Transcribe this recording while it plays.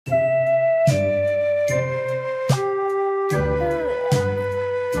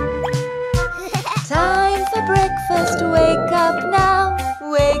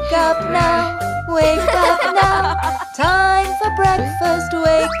up now, wake up now. Time for breakfast,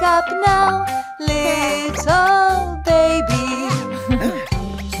 wake up now, little baby.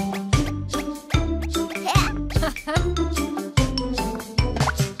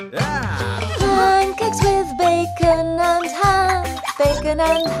 Pancakes with bacon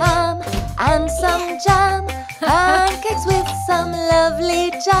and ham, and some jam. Pancakes with some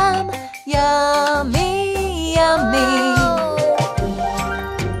lovely jam, yummy, yummy.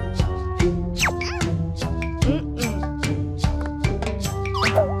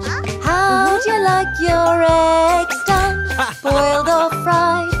 How'd you like your eggs done? Boiled or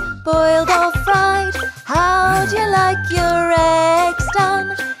fried, boiled or fried? How'd you like your eggs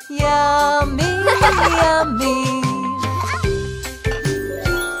done? Yummy, yummy.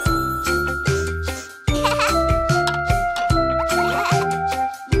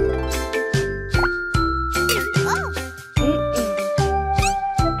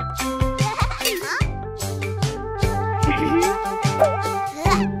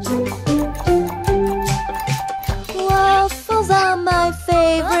 Waffles are my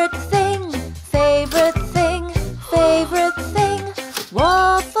favorite thing, favorite thing, favorite thing.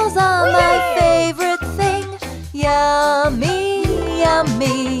 Waffles are my favorite thing, yummy,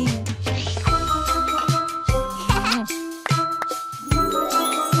 yummy.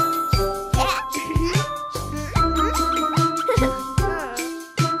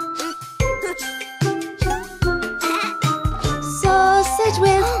 Sausage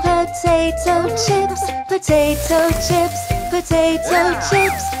with potato chips, potato chips, potato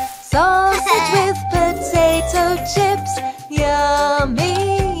chips. Sausage with potato chips,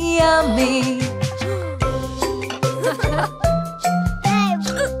 yummy, yummy.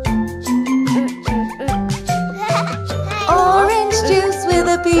 Orange juice with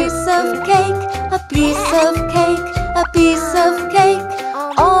a piece of cake, a piece of cake, a piece of cake.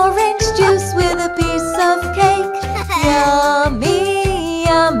 Orange juice with a piece of cake, yummy,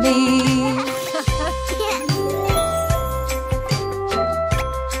 yummy.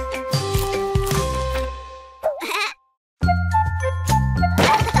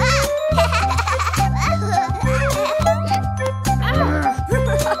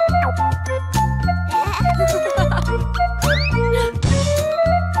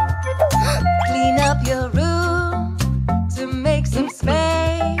 Clean up your room to make some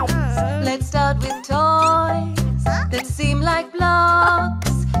space. Let's start with toys that seem like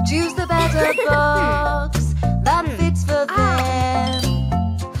blocks. Choose the better box that fits for them.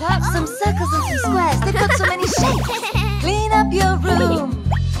 Some circles and some squares, they've got so many shapes. Clean up your room.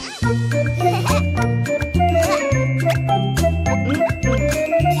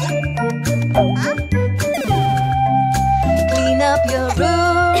 Clean up your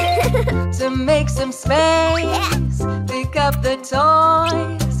room to make some space. Pick up the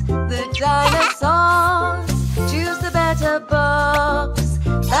toys, the dinosaurs. Choose the better box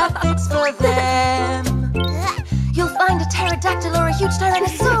that fits for them. You'll find a pterodactyl or a huge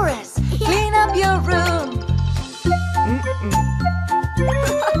tyrannosaurus. Clean up your room.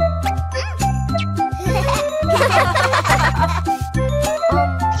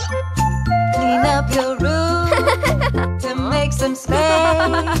 Clean up your room to make some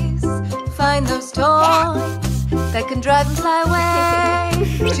space. Find those toys that can drive and fly away.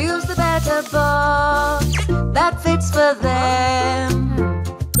 Choose the better box that fits for them.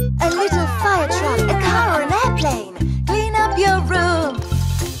 A little fire truck, a car or an airplane. Clean up your room.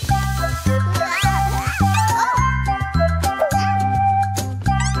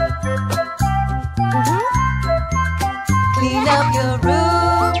 Clean up your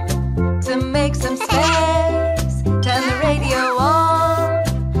room to make some space. Turn the radio on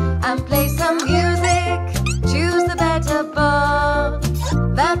and play some music. Choose the better box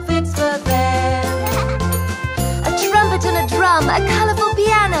that fits for them. A trumpet and a drum, a colorful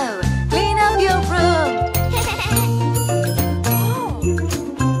piano. Clean up your room.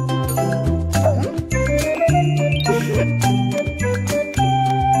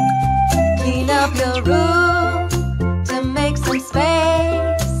 Clean up your room to make some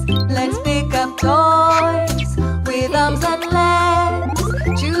space. Let's pick up toys with arms and legs.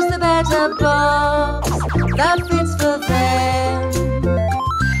 Choose the better box that fits for them.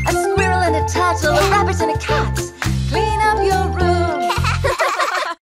 A squirrel and a turtle, a rabbit and a cat.